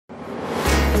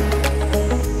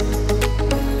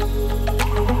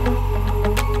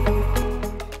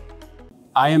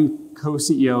I am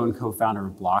co-CEO and co-founder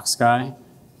of BlockSky.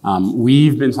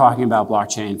 We've been talking about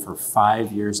blockchain for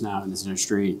 5 years now in this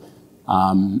industry.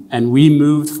 And we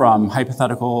moved from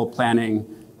hypothetical planning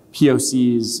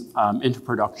POCs into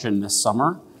production this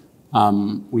summer.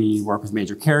 We work with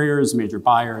major carriers, major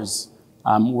buyers.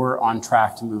 We're on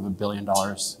track to move $1 billion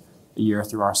a year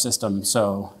through our system.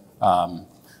 So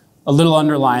a little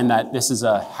underline that this is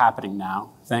a happening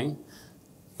now thing.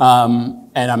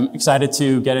 And I'm excited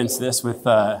to get into this with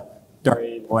Daria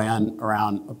and Boyan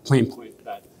around a plain point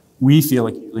that we feel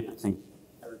acutely, I think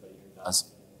everybody here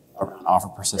does, around offer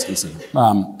persistency.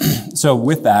 So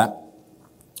with that,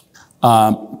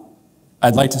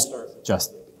 I'd like to start with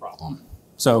just the problem.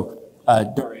 So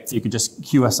Daria, if you could just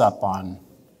cue us up on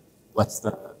what's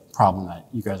the problem that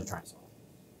you guys are trying to solve.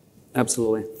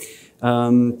 Absolutely.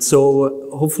 So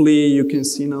hopefully you can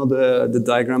see now the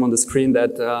diagram on the screen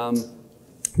that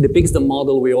depicts the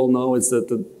model we all know. It's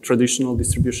the traditional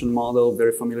distribution model,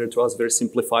 very familiar to us, very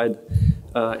simplified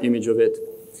image of it.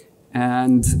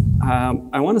 And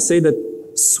I want to say that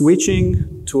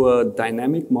switching to a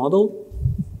dynamic model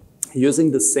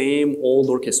using the same old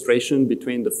orchestration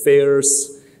between the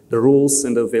fares, the rules,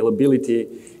 and the availability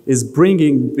is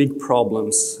bringing big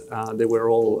problems that we're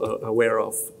all aware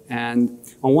of. And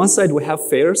on one side, we have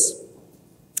fares.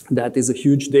 That is a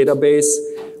huge database.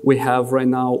 We have right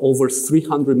now over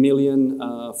 300 million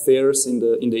fares in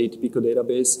the ATPCO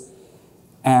database.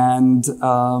 And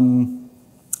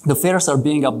the fares are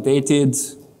being updated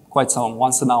quite some,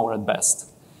 once an hour at best.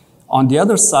 On the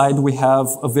other side, we have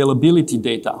availability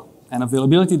data. And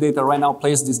availability data right now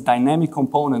plays this dynamic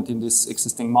component in this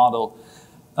existing model.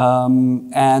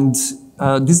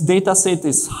 This data set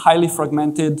is highly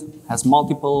fragmented, has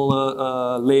multiple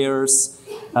layers.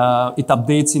 It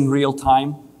updates in real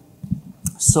time.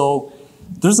 So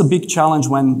there's a big challenge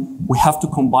when we have to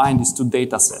combine these two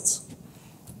data sets.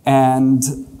 And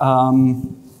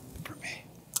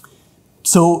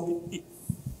so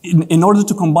in order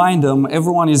to combine them,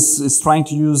 everyone is trying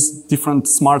to use different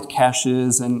smart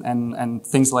caches and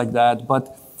things like that.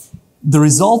 But the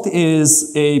result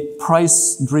is a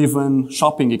price-driven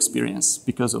shopping experience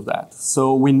because of that.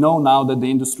 So we know now that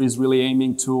the industry is really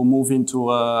aiming to move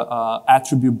into a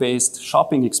attribute-based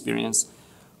shopping experience,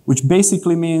 which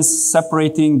basically means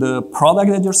separating the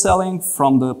product that you're selling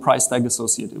from the price tag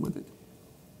associated with it.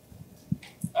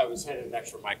 I was handed an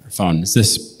extra microphone. Is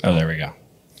this? Oh, there we go.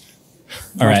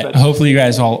 All right. Hopefully you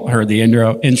guys all heard the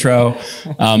intro.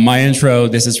 My intro,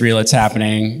 this is real, it's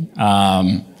happening.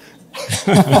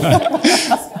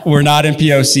 We're not in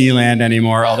POC land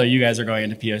anymore, although you guys are going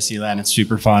into POC land. It's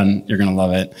super fun. You're going to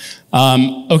love it.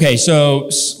 Okay, so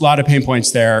a lot of pain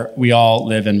points there. We all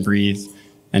live and breathe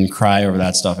and cry over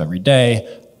that stuff every day.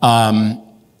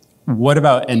 What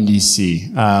about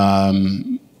NDC?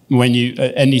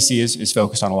 NDC is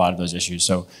focused on a lot of those issues.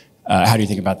 So how do you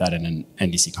think about that in an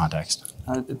NDC context?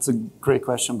 It's a great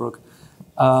question, Brooke.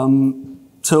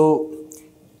 So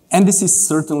NDC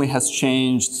certainly has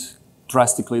changed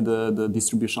drastically the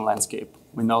distribution landscape.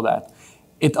 We know that.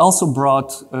 It also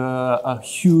brought a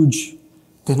huge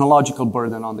technological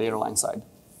burden on the airline side.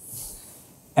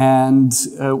 And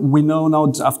we know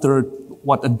now after,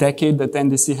 a decade that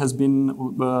NDC has been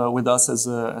with us as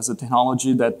a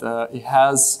technology that it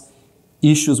has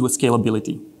issues with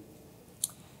scalability.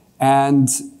 And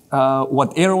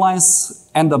what airlines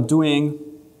end up doing,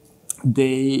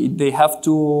 they have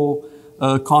to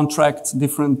contract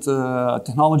different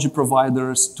technology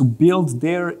providers to build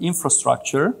their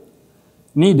infrastructure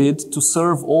needed to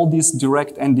serve all these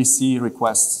direct NDC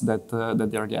requests that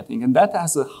they're getting. And that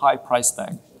has a high price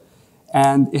tag.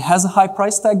 And it has a high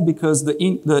price tag because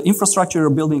the infrastructure you're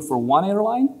building for one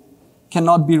airline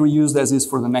cannot be reused as is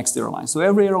for the next airline. So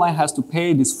every airline has to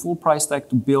pay this full price tag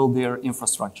to build their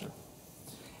infrastructure.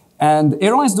 And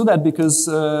airlines do that because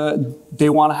they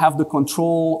want to have the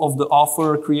control of the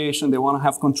offer creation. They want to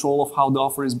have control of how the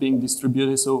offer is being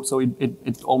distributed. So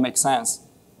it all makes sense.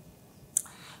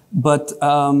 But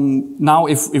now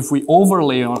if we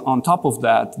overlay on top of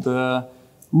that, the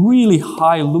really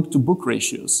high look-to-book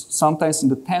ratios, sometimes in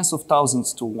the tens of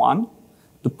thousands to one,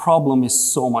 the problem is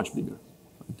so much bigger.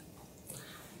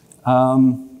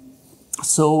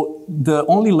 So the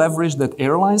only leverage that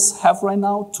airlines have right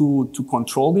now to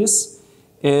control this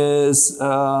is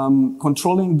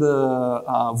controlling the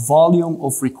volume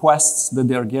of requests that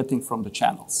they're getting from the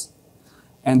channels.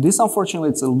 And this, unfortunately,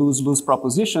 it's a lose-lose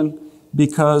proposition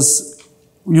because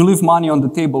you leave money on the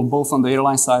table both on the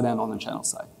airline side and on the channel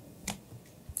side.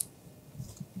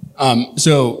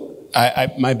 So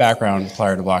my background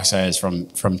prior to BlockSky is from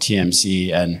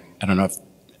TMC, and I don't know if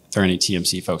there are any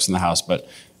TMC folks in the house, but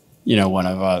one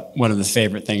of the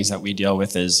favorite things that we deal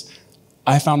with is,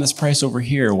 I found this price over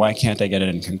here. Why can't I get it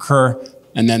in Concur?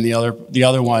 And then the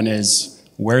other one is,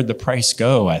 where'd the price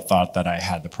go? I thought that I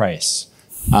had the price.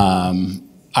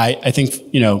 I think,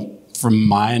 from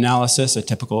my analysis, a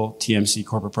typical TMC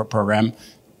corporate program,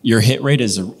 your hit rate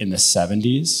is in the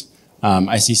 70s.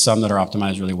 I see some that are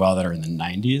optimized really well that are in the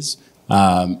 90s.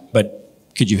 But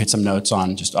could you hit some notes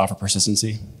on just offer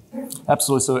persistency?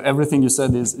 Absolutely. So everything you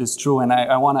said is true. And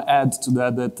I want to add to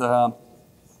that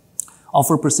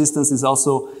offer persistence is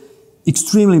also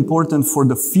extremely important for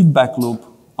the feedback loop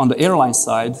on the airline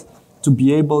side to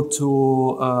be able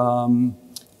to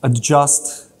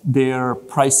adjust their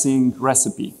pricing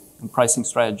recipe and pricing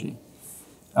strategy.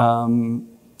 And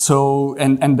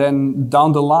then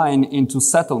down the line into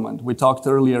settlement. We talked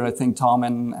earlier, I think Tom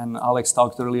and Alex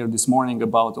talked earlier this morning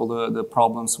about all the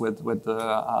problems with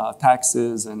the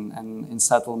taxes and in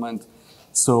settlement.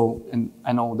 So, and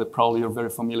I know that probably you're very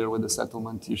familiar with the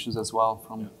settlement issues as well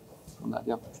from that,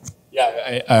 yeah.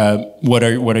 Yeah, what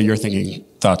are your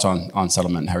thoughts on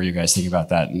settlement? How are you guys thinking about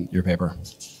that in your paper?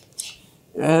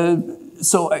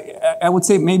 So I would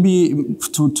say maybe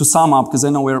to sum up, because I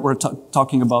know we're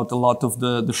talking about a lot of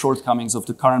the shortcomings of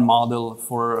the current model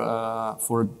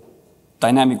for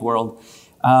dynamic world.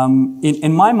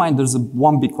 In my mind, there's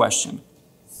one big question.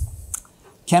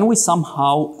 Can we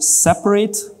somehow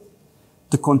separate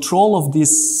the control of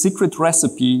this secret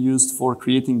recipe used for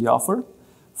creating the offer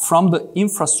from the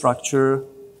infrastructure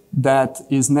that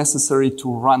is necessary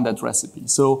to run that recipe?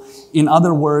 So in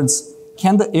other words,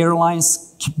 can the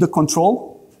airlines keep the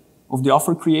control of the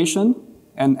offer creation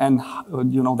and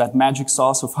that magic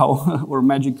sauce of how, or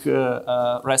magic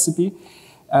recipe,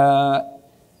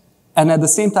 and at the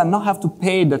same time not have to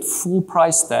pay that full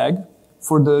price tag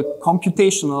for the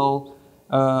computational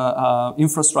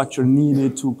infrastructure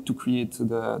needed to create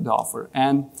the offer?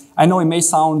 And I know it may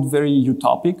sound very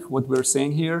utopic what we're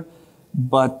saying here,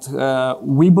 but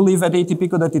we believe at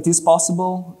ATPCO that it is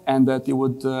possible and that it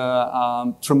would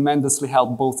tremendously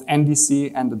help both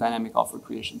NDC and the dynamic offer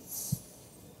creation.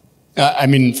 I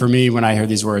mean, for me, when I hear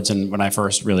these words and when I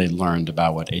first really learned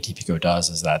about what ATPCO does,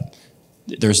 is that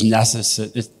it's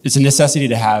a necessity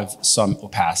to have some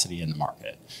opacity in the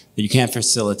market. That you can't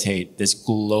facilitate this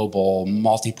global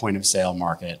multi-point of sale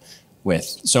market with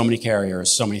so many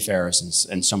carriers, so many fares,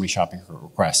 and so many shopping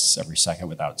requests every second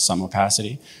without some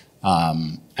opacity.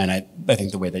 And I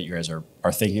think the way that you guys are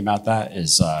thinking about that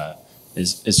is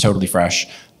totally fresh.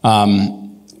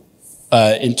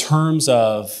 In terms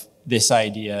of this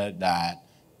idea that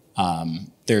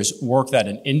there's work that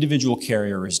an individual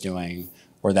carrier is doing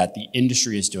or that the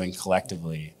industry is doing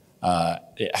collectively,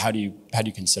 how do you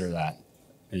consider that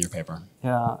in your paper?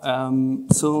 Yeah.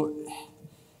 So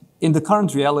in the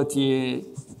current reality,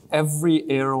 every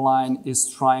airline is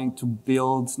trying to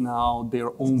build now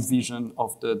their own vision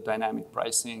of the dynamic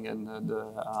pricing and the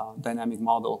dynamic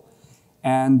model.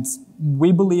 And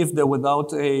we believe that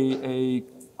without a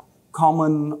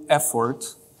common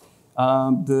effort,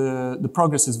 the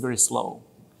progress is very slow.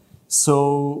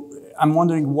 So I'm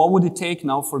wondering, what would it take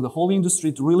now for the whole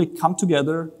industry to really come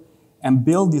together and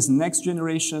build this next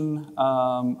generation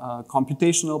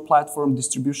computational platform,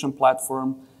 distribution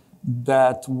platform,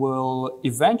 that will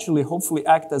eventually, hopefully,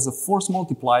 act as a force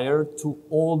multiplier to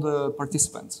all the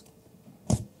participants?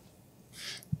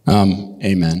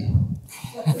 Amen.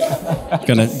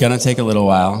 Gonna take a little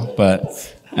while,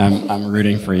 but I'm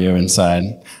rooting for you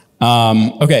inside.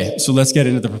 Okay, so let's get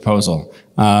into the proposal.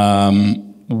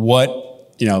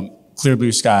 Clear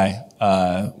blue sky.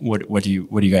 What do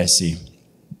you guys see?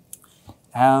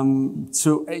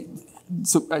 So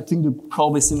I think you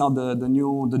probably see now the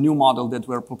new model that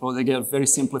we're proposing. Again, a very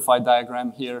simplified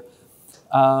diagram here.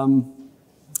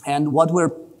 And what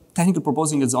we're technically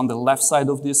proposing is on the left side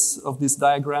of this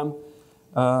diagram.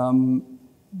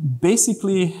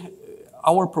 Basically,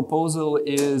 our proposal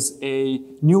is a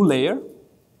new layer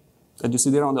that you see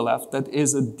there on the left that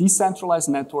is a decentralized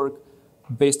network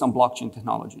based on blockchain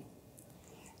technology.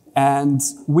 And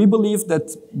we believe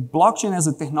that blockchain as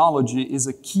a technology is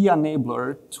a key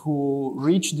enabler to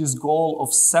reach this goal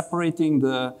of separating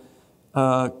the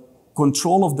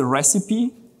control of the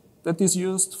recipe that is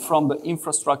used from the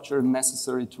infrastructure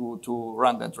necessary to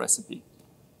run that recipe.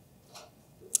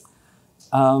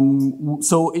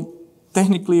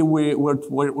 Technically, what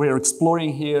we're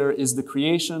exploring here is the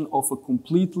creation of a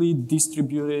completely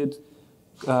distributed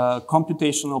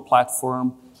computational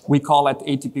platform. We call at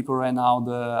ATPCO right now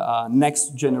the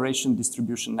next generation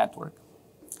distribution network.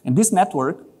 And this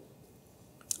network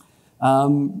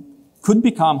could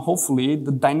become, hopefully,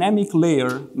 the dynamic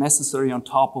layer necessary on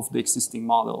top of the existing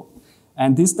model.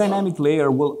 And this dynamic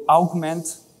layer will augment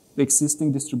the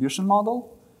existing distribution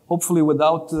model, hopefully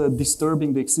without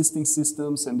disturbing the existing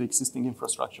systems and the existing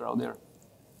infrastructure out there.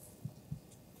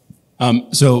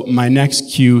 So my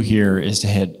next cue here is to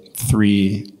hit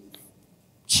 3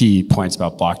 key points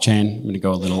about blockchain. I'm going to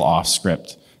go a little off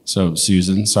script. So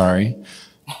Susan, sorry.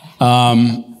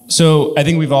 So I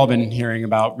think we've all been reading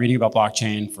about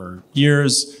blockchain for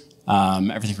years.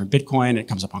 Everything from Bitcoin, it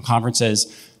comes up on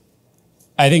conferences.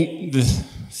 I think the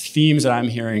themes that I'm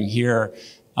hearing here,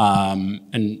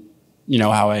 and you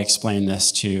know how I explain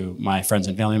this to my friends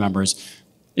and family members,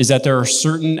 is that there are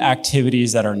certain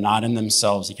activities that are not in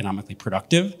themselves economically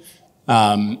productive.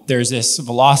 There's this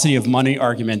velocity of money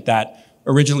argument that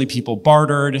originally people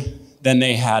bartered, then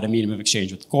they had a medium of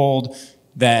exchange with gold,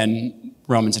 then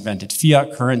Romans invented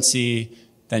fiat currency,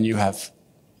 then you have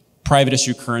private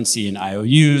issue currency and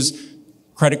IOUs,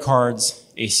 credit cards,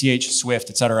 ACH, SWIFT,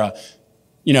 et cetera.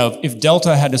 You know, if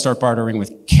Delta had to start bartering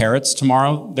with carrots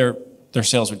tomorrow, their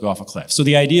sales would go off a cliff. So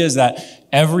the idea is that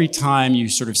every time you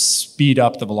sort of speed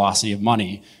up the velocity of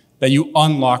money, that you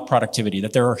unlock productivity,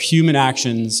 that there are human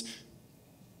actions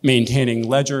maintaining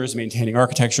ledgers, maintaining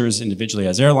architectures individually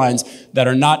as airlines that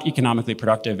are not economically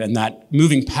productive, and that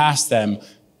moving past them,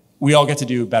 we all get to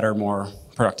do better, more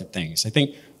productive things. I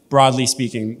think broadly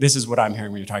speaking, this is what I'm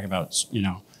hearing when you're talking about, you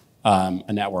know,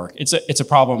 a network. It's a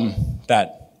problem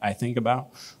that I think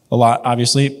about a lot,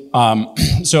 obviously.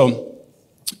 To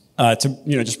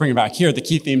just bring it back here, the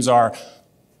key themes are: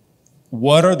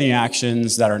 what are the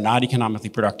actions that are not economically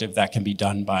productive that can be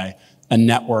done by a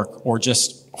network or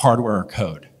just hardware or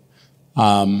code?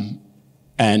 And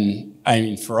I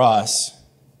mean, for us,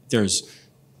 there's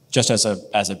just as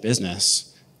a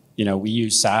business, you know, we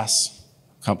use SaaS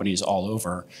companies all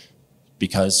over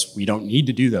because we don't need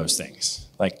to do those things.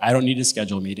 Like, I don't need to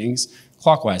schedule meetings.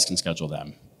 Clockwise can schedule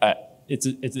them.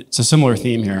 It's a similar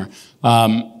theme here.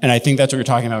 And I think that's what you're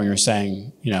talking about when you're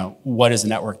saying, you know, what is the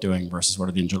network doing versus what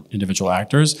are the individual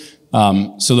actors?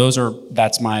 So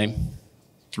that's my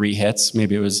 3 hits.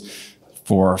 Maybe it was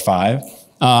 4 or 5.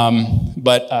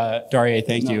 But Daria,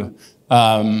 thank you.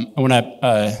 I want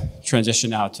to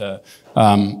transition now to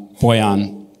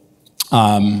Boyan.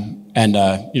 And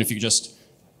if you could just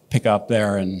pick up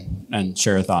there and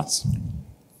share your thoughts.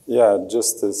 Yeah,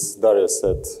 just as Daria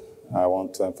said, I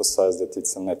want to emphasize that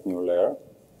it's a net new layer.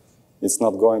 It's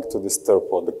not going to disturb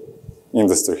what the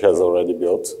industry has already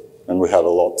built, and we have a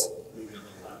lot.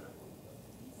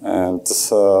 And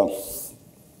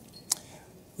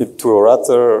it will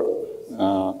rather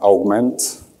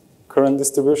augment current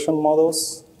distribution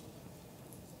models.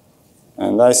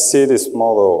 And I see this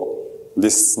model,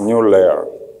 this new layer,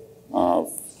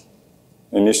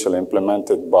 initially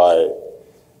implemented by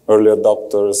early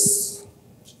adopters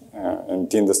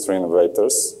and industry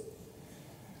innovators.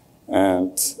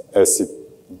 And as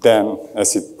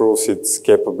it proves its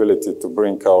capability to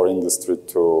bring our industry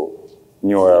to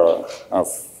new era of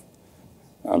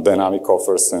dynamic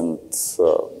offers and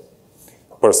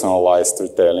personalized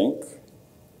retailing,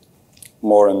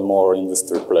 more and more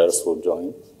industry players will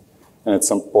join. And at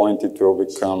some point, it will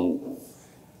become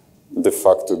de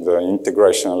facto the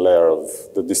integration layer of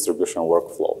the distribution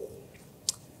workflow.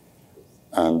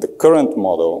 And the current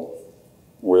model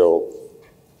will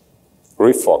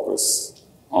refocus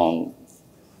on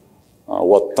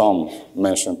what Tom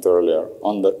mentioned earlier,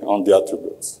 on the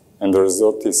attributes. And the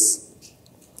result is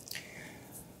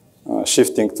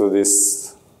shifting to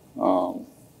this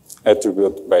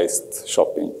attribute-based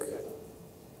shopping.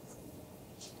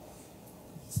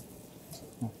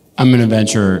 I'm going to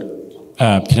venture,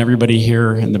 can everybody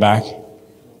hear in the back?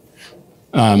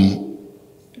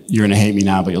 You're going to hate me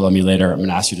now, but you'll love me later. I'm going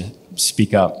to ask you to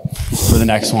speak up for the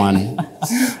next one.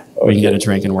 We can get a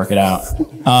drink and work it out.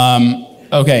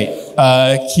 Okay,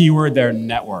 keyword there,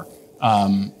 network.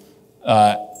 How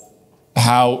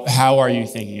are you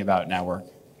thinking about network?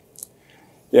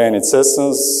 Yeah, in its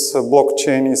essence,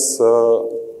 blockchain is a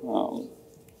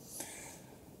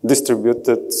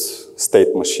distributed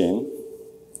state machine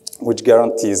which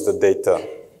guarantees the data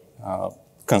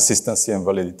consistency and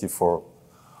validity for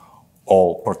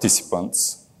all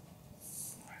participants.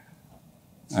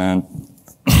 And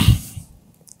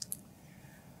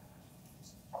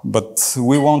but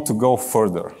we want to go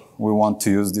further. We want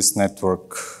to use this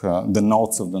network, the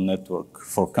nodes of the network,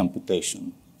 for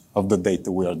computation of the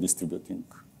data we are distributing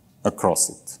across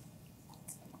it.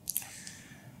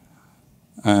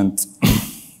 And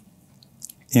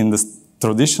in the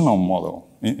traditional model,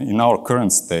 in our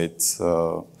current state,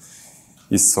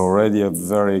 it's already a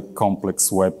very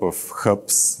complex web of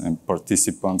hubs and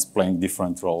participants playing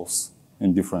different roles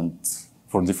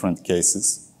for different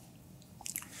cases.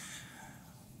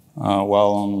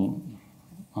 while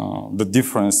the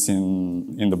difference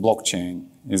in the blockchain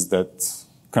is that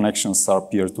connections are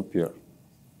peer-to-peer,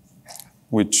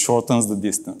 which shortens the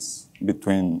distance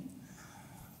between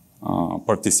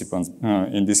participants,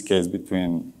 in this case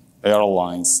between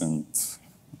airlines and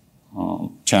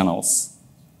channels,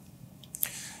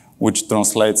 which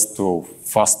translates to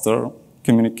faster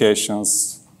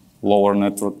communications, lower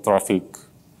network traffic,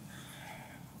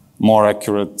 more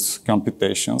accurate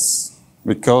computations,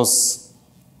 because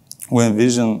we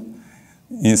envision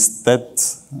instead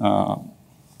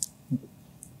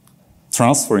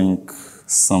transferring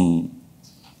some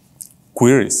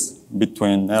queries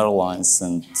between airlines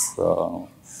and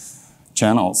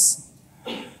channels,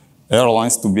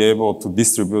 airlines to be able to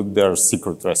distribute their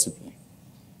secret recipe.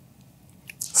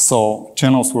 So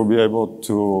channels will be able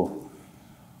to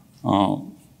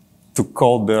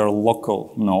call their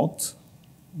local node,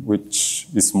 which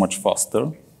is much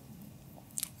faster,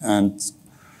 and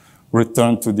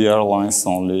return to the airlines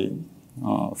only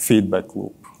feedback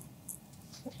loop.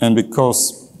 And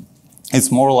because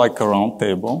it's more like a round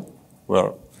table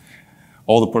where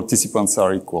all the participants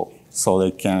are equal, so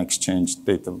they can exchange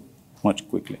data much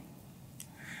quickly.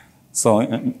 So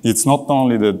it's not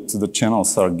only that the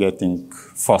channels are getting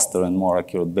faster and more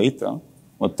accurate data,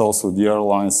 but also the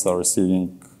airlines are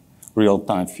receiving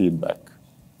real-time feedback.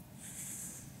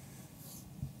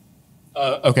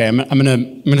 Okay, I'm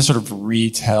gonna sort of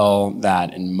retell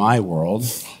that in my world,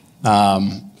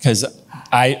 because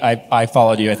I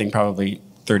followed you. I think probably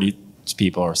 30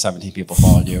 people or 17 people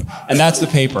followed you, and that's the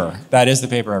paper. That is the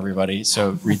paper, everybody.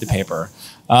 So read the paper.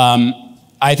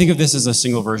 I think of this as a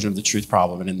single version of the truth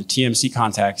problem, and in the TMC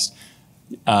context,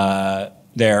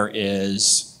 there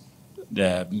is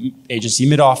the agency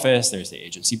mid-office, there's the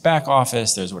agency back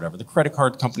office, there's whatever the credit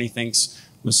card company thinks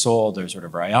was sold, there's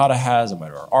whatever IATA has, and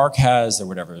whatever ARC has, or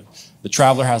whatever the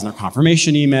traveler has in their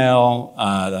confirmation email,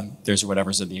 there's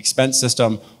whatever's in the expense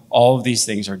system. All of these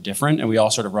things are different, and we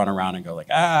all sort of run around and go like,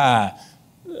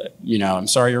 you know, I'm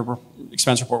sorry your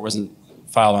expense report wasn't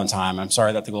filed on time. I'm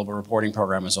sorry that the global reporting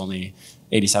program was only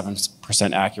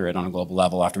 87% accurate on a global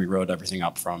level after we wrote everything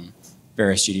up from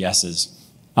various GDSs.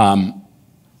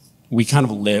 We kind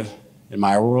of live in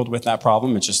my world with that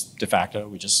problem. It's just de facto,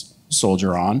 we just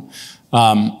soldier on.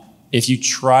 If you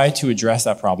try to address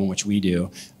that problem, which we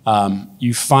do,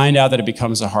 you find out that it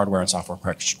becomes a hardware and software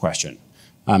question.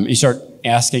 You start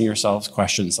asking yourselves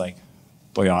questions like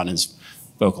Boyan is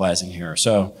vocalizing here.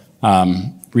 So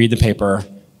read the paper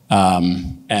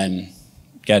and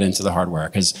get into the hardware,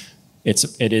 because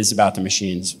it is about the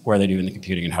machines, what are they doing in the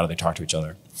computing, and how do they talk to each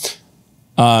other.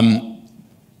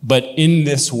 But in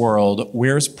this world,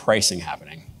 where's pricing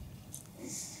happening?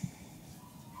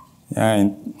 Yeah,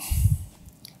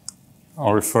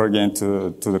 I'll refer again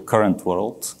to the current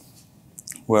world,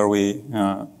 where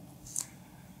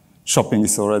shopping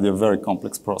is already a very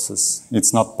complex process.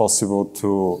 It's not possible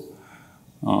to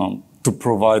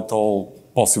provide all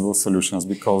possible solutions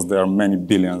because there are many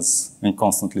billions and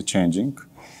constantly changing.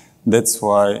 That's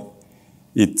why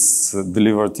it's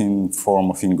delivered in form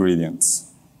of ingredients.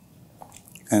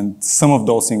 And some of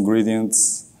those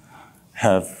ingredients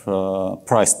have a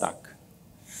price tag.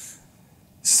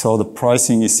 So the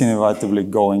pricing is inevitably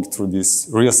going through this,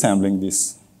 reassembling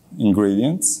these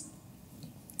ingredients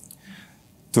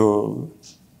to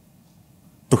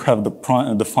have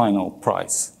the final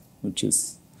price, which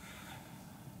is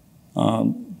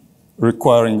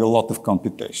requiring a lot of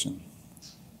computation.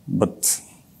 But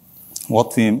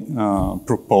what we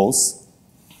propose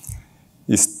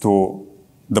is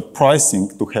the pricing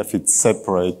to have it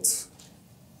separate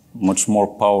much more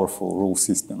powerful rule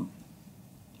system,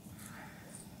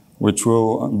 which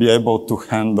will be able to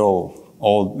handle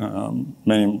all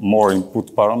many more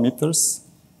input parameters,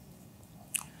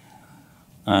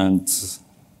 and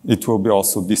it will be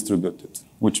also distributed,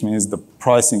 which means the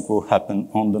pricing will happen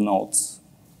on the nodes.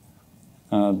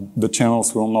 The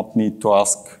channels will not need to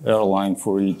ask airline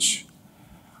for each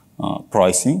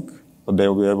pricing, but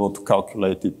they'll be able to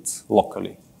calculate it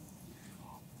locally,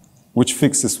 which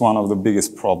fixes one of the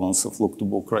biggest problems of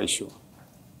look-to-book ratio.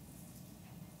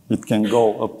 It can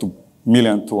go up to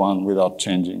 1,000,000 to 1 without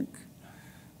changing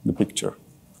the picture.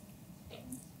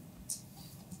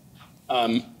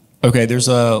 Okay, there's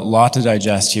a lot to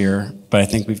digest here, but I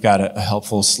think we've got a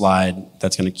helpful slide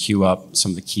that's going to queue up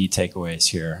some of the key takeaways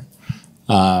here.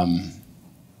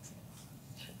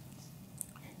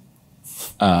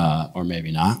 Or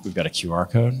maybe not. We've got a QR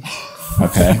code.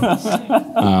 Okay.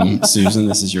 Susan,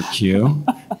 this is your cue.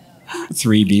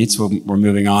 3 beats, we're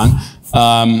moving on.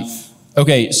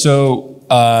 Okay, so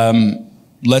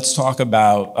let's talk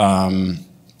about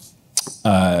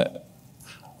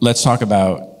let's talk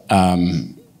about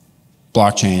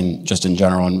blockchain just in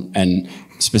general, and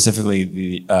specifically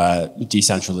the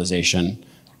decentralization.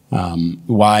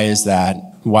 Why is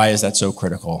that so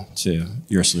critical to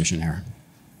your solution here?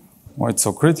 Why it's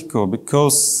so critical?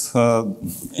 Because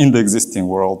in the existing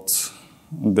world,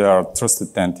 there are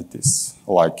trusted entities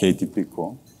like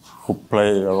ATPCO who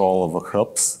play a role of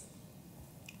hubs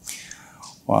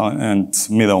and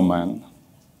middlemen.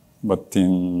 But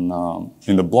in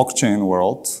the blockchain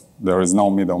world, there is no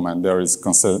middleman. There is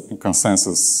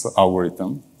consensus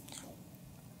algorithm.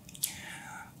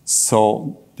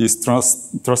 So these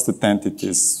trusted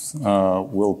entities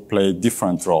will play a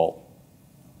different role.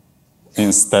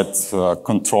 Instead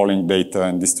controlling data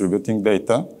and distributing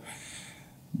data,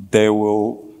 they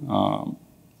will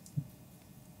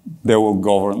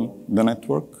govern the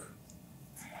network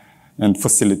and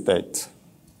facilitate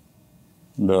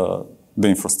the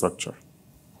infrastructure.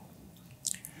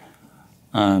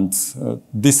 And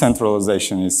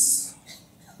decentralization is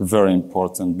very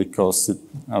important because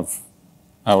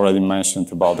I already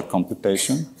mentioned about the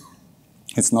computation.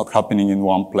 It's not happening in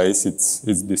one place, it's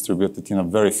distributed in a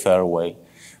very fair way,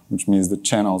 which means the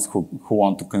channels who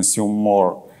want to consume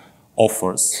more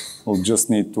offers will just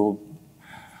need to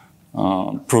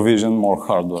provision more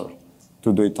hardware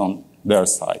to do it on their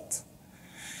side.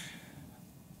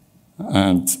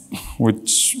 And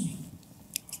which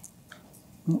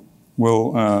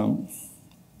will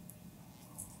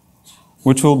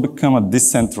become a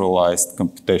decentralized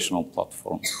computational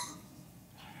platform.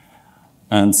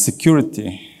 And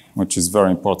security, which is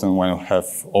very important when you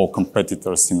have all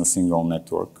competitors in a single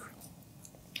network.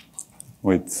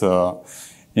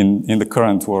 In the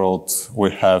current world,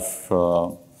 we have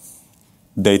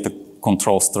data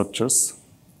control structures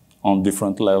on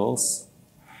different levels,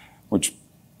 which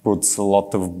puts a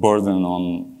lot of burden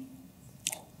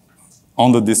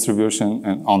on the distribution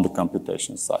and on the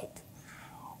computation side.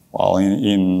 While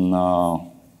in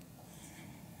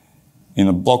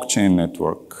a blockchain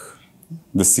network,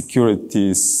 the security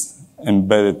is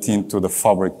embedded into the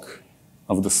fabric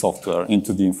of the software,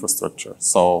 into the infrastructure.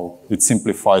 So it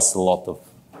simplifies a lot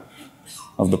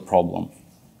of the problem.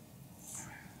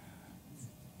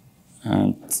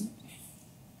 And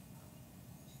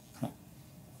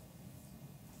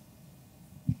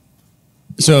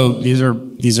so these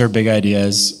are big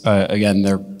ideas. Again,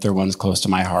 they're ones close to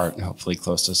my heart, and hopefully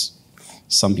close to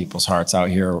some people's hearts out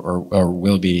here, or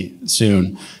will be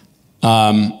soon.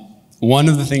 One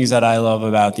of the things that I love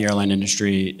about the airline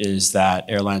industry is that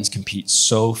airlines compete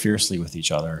so fiercely with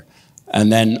each other,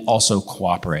 and then also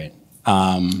cooperate,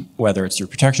 whether it's through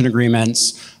protection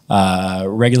agreements,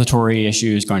 regulatory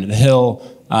issues going to the Hill,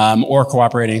 or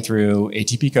cooperating through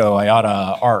ATPCO,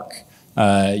 IATA, ARC,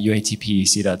 UATP,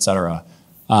 CETA, et cetera.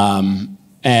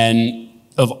 And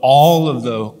of all of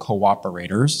the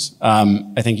cooperators,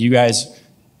 I think you guys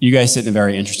sit in a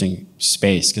very interesting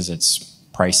space because it's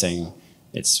pricing,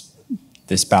 it's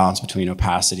this balance between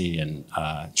opacity and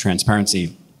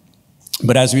transparency.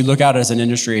 But as we look out as an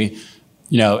industry,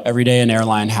 every day an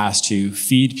airline has to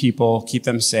feed people, keep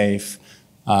them safe,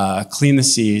 clean the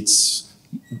seats,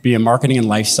 be a marketing and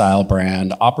lifestyle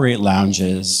brand, operate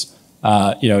lounges.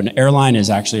 An airline is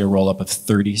actually a roll-up of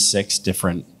 36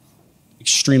 different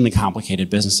extremely complicated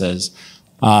businesses.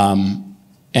 And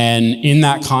in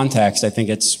that context, I think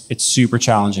it's super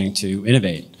challenging to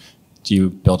innovate. Do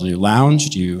you build a new lounge?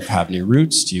 Do you have new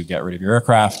routes? Do you get rid of your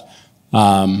aircraft?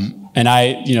 And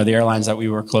the airlines that we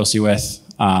work closely with,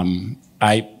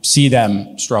 I see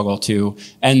them struggle to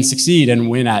and succeed and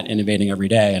win at innovating every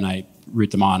day, and I root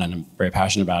them on, and I'm very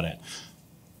passionate about it.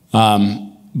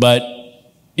 But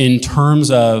in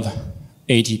terms of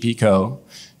ATPCO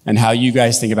and how you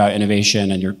guys think about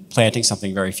innovation, and you're planting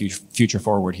something very future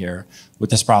forward here with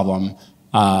this problem,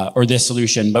 or this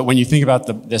solution, but when you think about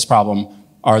this problem,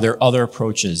 are there other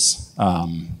approaches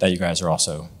that you guys are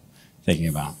also thinking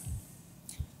about?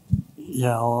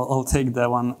 Yeah, I'll take that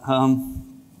one.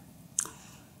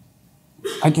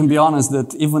 I can be honest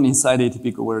that even inside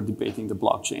ATPCO, we're debating the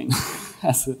blockchain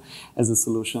as a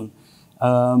solution.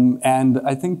 And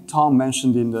I think Tom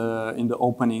mentioned in the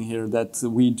opening here that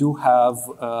we do have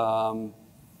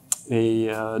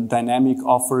a dynamic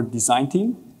offer design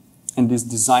team, and this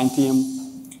design team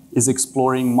is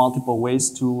exploring multiple ways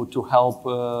to help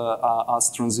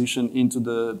us transition into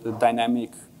the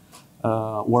dynamic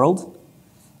world.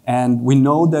 And we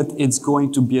know that it's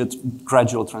going to be a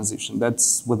gradual transition.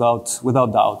 That's without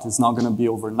doubt. It's not going to be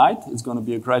overnight. It's going to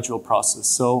be a gradual process.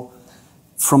 So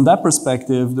from that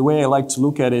perspective, the way I like to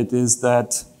look at it is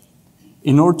that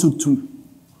in order to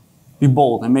be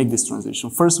bold and make this transition,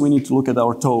 first we need to look at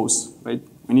our toes, right?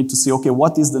 We need to see, okay,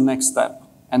 what is the next step?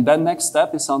 And that next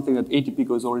step is something that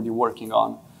ATPCO is already working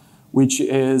on, which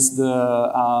is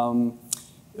the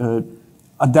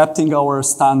adapting our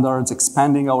standards,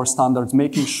 expanding our standards,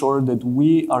 making sure that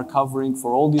we are covering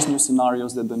for all these new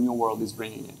scenarios that the new world is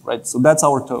bringing in, right? So that's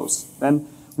our toes. Then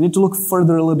we need to look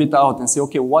further a little bit out and say,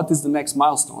 okay, what is the next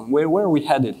milestone? Where are we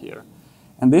headed here?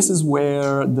 And this is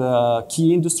where the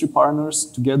key industry partners,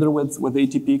 together with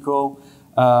ATPCO,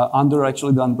 under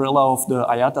actually the umbrella of the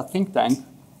IATA think tank,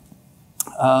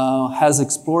 has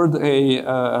explored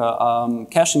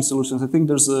caching solutions. I think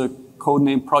there's a code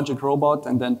name Project Robot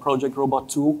and then Project Robot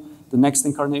 2, the next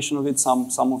incarnation of it.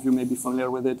 Some of you may be familiar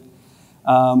with it.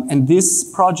 And this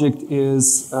project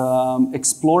is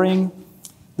exploring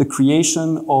the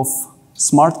creation of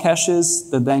smart caches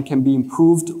that then can be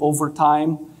improved over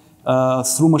time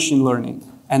through machine learning.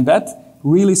 And that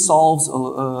really solves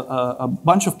a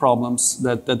bunch of problems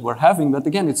that we're having, but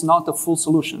again, it's not a full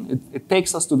solution. It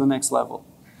takes us to the next level.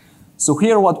 So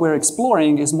here what we're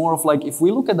exploring is more of like, if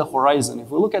we look at the horizon, if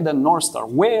we look at the North Star,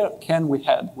 where can we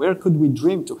head? Where could we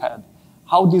dream to head?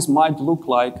 How this might look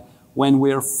like when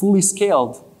we're fully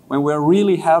scaled, when we're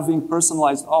really having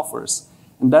personalized offers.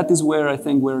 And that is where I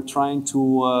think we're trying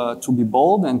to be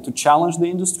bold and to challenge the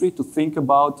industry to think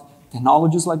about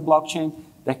technologies like blockchain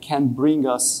that can bring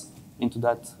us into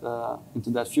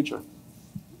that future.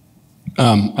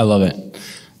 I love it.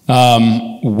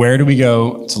 Where do we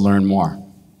go to learn more?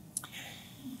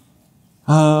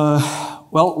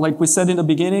 Well, like we said in the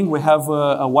beginning, we have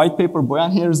a white paper.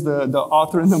 Boyan here is the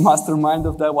author and the mastermind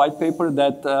of that white paper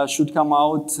that should come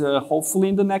out hopefully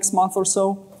in the next month or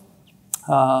so.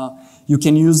 You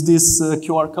can use this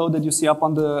QR code that you see up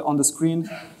on the screen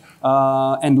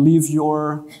and leave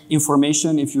your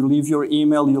information. If you leave your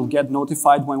email, you'll get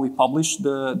notified when we publish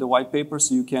the white paper,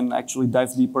 so you can actually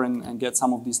dive deeper and get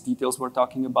some of these details we're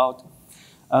talking about.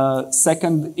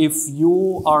 Second, if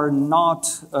you are not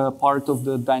part of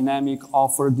the dynamic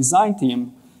offer design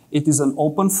team, it is an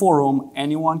open forum.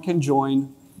 Anyone can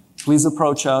join. Please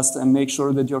approach us and make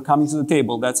sure that you're coming to the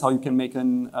table. That's how you can make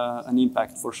an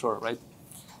impact for sure, right?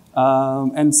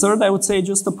 And third, I would say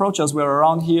just approach us. We're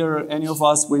around here. Any of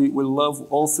us, we love,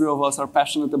 all three of us are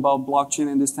passionate about blockchain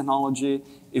and this technology.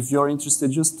 If you're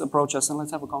interested, just approach us and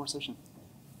let's have a conversation.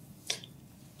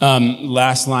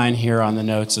 Last line here on the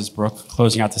notes is Brooke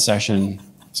closing out the session,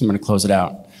 so I'm going to close it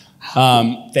out.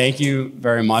 Thank you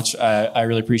very much. I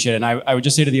really appreciate it. And I would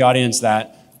just say to the audience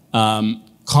that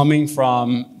coming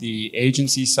from the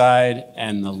agency side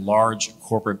and the large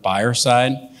corporate buyer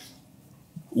side,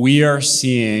 we are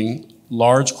seeing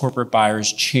large corporate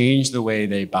buyers change the way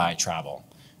they buy travel.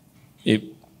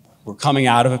 We're coming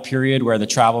out of a period where the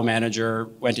travel manager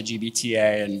went to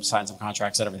GBTA and signed some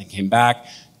contracts that everything came back.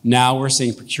 Now we're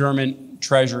seeing procurement,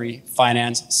 treasury,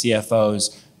 finance,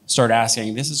 CFOs start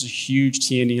asking, this is a huge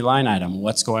T&E line item.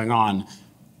 What's going on?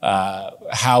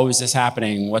 How is this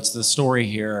happening? What's the story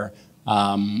here?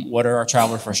 What are our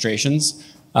traveler frustrations?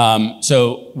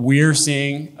 So we're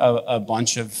seeing a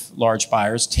bunch of large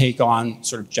buyers take on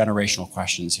sort of generational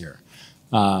questions here.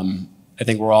 I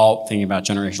think we're all thinking about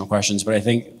generational questions, but I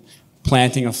think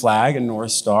planting a flag, a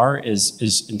North Star,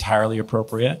 is entirely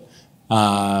appropriate.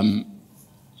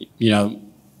 You know,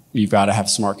 you've got to have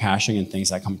smart caching and things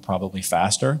that come probably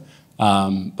faster,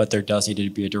 but there does need to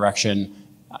be a direction.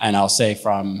 And I'll say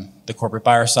from the corporate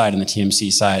buyer side and the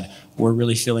TMC side, we're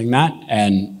really feeling that,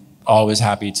 and always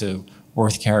happy to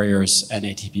work with carriers and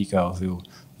ATPCO who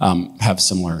have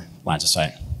similar lines of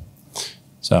sight.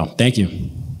 So thank you.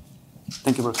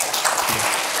 Thank you, Bruce.